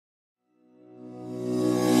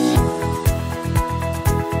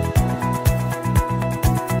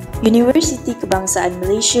University Kebangsaan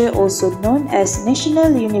Malaysia, also known as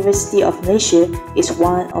National University of Malaysia, is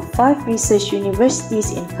one of 5 research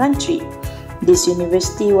universities in country. This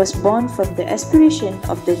university was born from the aspiration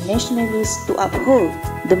of the nationalists to uphold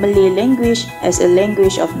the Malay language as a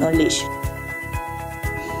language of knowledge.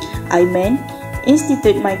 IMEN,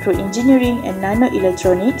 Institute Microengineering and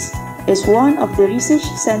Nanoelectronics, is one of the research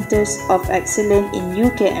centers of excellence in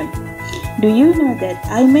UKM. Do you know that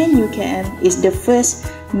IMEN UKM is the first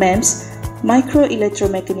MEMS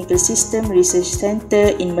Microelectromechanical System Research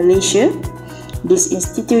Center in Malaysia? This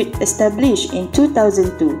institute established in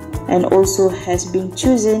 2002 and also has been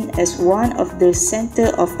chosen as one of the Center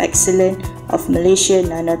of Excellence of Malaysia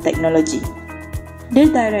Nanotechnology. The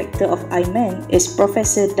director of IMEN is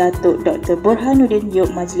Professor Datuk Dr. Burhanuddin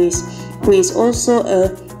Yop Majlis, who is also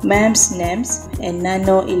a MEMS, NEMS and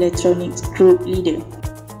Nanoelectronics group leader.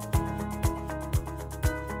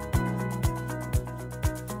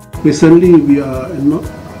 Recently, we are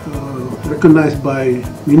recognized by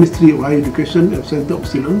Ministry of Higher Education at Center of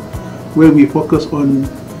Excellence, where we focus on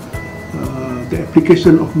the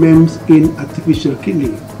application of MEMS in artificial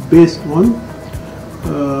kidney based on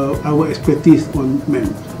our expertise on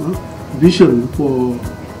MEMS. Vision for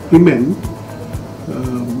IMEN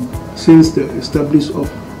since the establishment of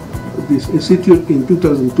this institute in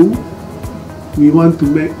 2002, we want to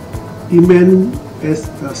make IMEN as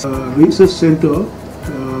a research center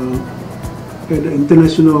at the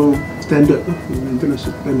international standard,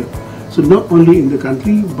 So not only in the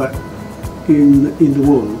country but in the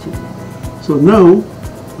world. So now,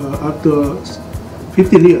 after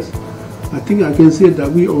 15 years, I think I can say that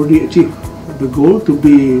we already achieved the goal to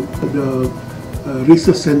be the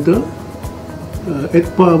research center at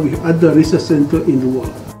par with other research centers in the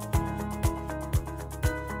world.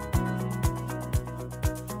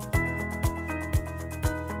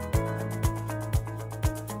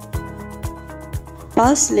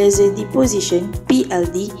 Pulse laser deposition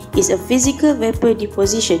 (PLD) is a physical vapor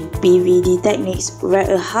deposition (PVD) technique where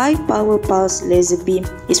a high-power pulse laser beam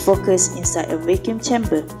is focused inside a vacuum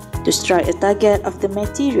chamber to strike a target of the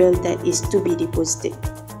material that is to be deposited.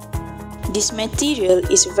 This material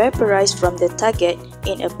is vaporized from the target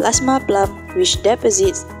in a plasma plumb which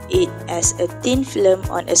deposits it as a thin film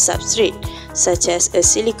on a substrate, such as a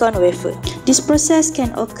silicon wafer. This process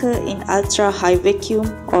can occur in ultra-high vacuum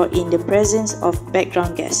or in the presence of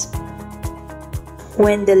background gas.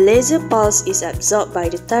 When the laser pulse is absorbed by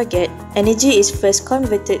the target, energy is first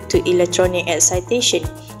converted to electronic excitation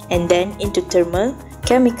and then into thermal,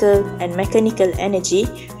 chemical, and mechanical energy,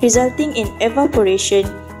 resulting in evaporation,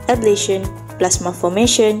 ablation, plasma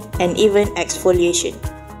formation, and even exfoliation.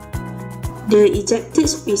 The ejected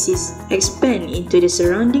species expand into the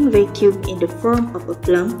surrounding vacuum in the form of a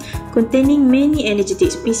plumb containing many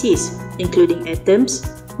energetic species, including atoms,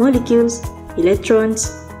 molecules,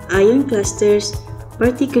 electrons, ion clusters,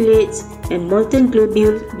 particulates, and molten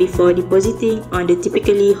globules before depositing on the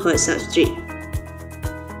typically hot substrate.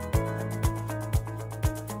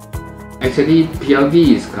 Actually,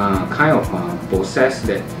 PLD is kind of a process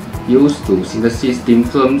that used to synthesize thin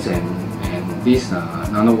films and these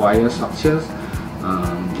nanowire structures.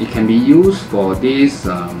 It can be used for these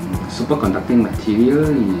superconducting material,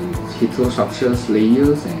 heterostructures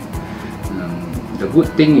layers, and the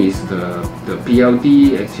good thing is the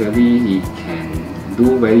PLD actually it can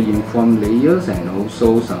do very uniform layers, and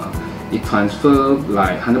also it transfers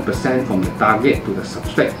like 100% from the target to the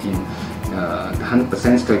substrate in 100%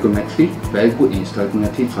 stoichiometry, very good in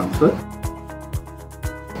stoichiometry transfer.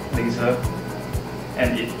 Laser,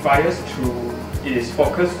 and it fires through, it is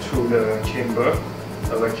focused through the chamber,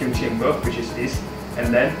 the vacuum chamber, which is this,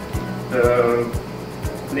 and then the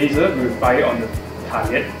laser will fire on the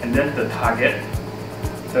target, and then the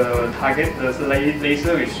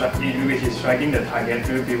laser which is striking the target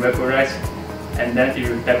will be vaporized, and then it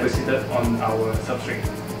will be deposited on our substrate.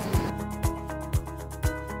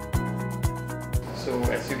 So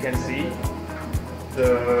as you can see,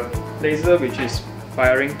 the laser which is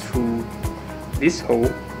firing through this hole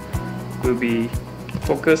will be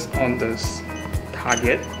focused on the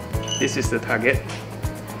target. This is the target,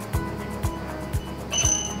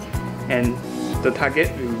 and the target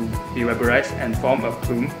will be vaporized and form a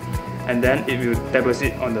plume, and then it will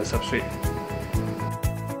deposit on the substrate.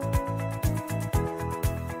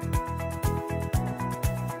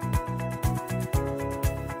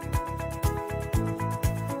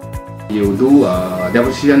 You do a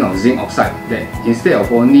deposition of zinc oxide, that instead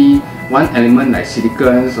of only one element like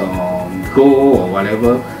silicons or gold or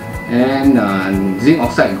whatever, and zinc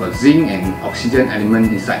oxide got zinc and oxygen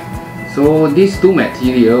element inside. So these two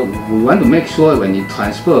materials, we want to make sure when it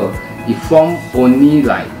transfer, it form only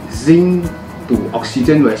like zinc to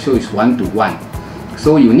oxygen ratio is 1:1.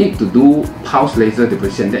 So you need to do pulse laser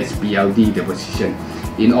deposition, that is PLD deposition,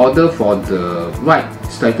 in order for the right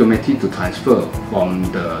stoichiometry to transfer from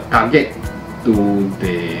the target to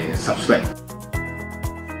the substrate.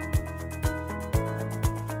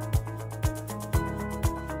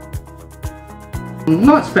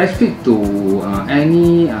 Not specific to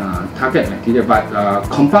any target material, but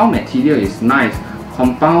compound material is nice.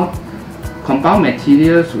 Compound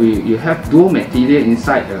materials, you have dual material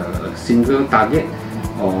inside a single target,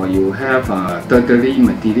 or you have tertiary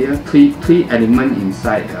material, three elements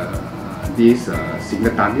inside this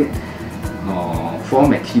single target, or 4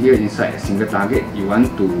 material inside a single target. You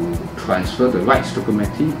want to transfer the right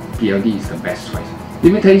stoichiometry, PLD is the best choice.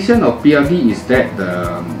 Limitation of PLD is that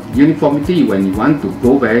the uniformity, when you want to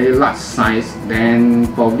go very large size, then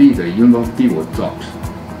probably the uniformity will drop.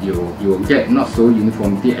 You will get not so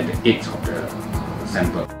uniformity at the edge of the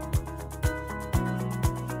sample.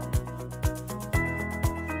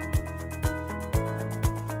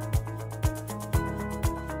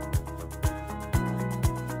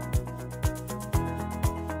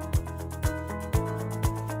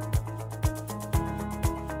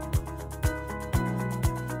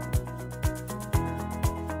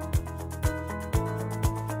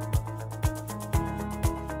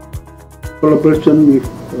 Collaboration with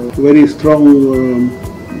very strong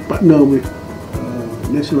partner with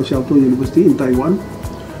National Shelter University in Taiwan,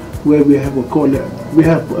 where we have a core lab. We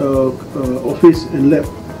have office and lab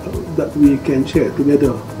that we can share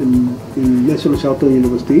together in National Shelter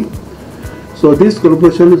University. So this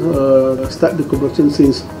collaboration start the collaboration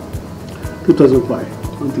since 2005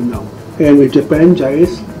 until now. And with Japan,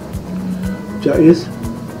 JAIS,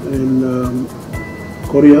 and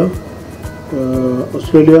Korea,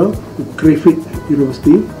 Australia, Griffith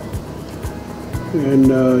University, and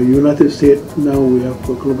United States. Now we have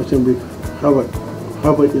a collaboration with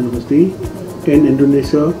Harvard University, and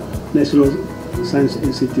Indonesia National Science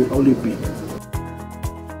Institute, OLIPI.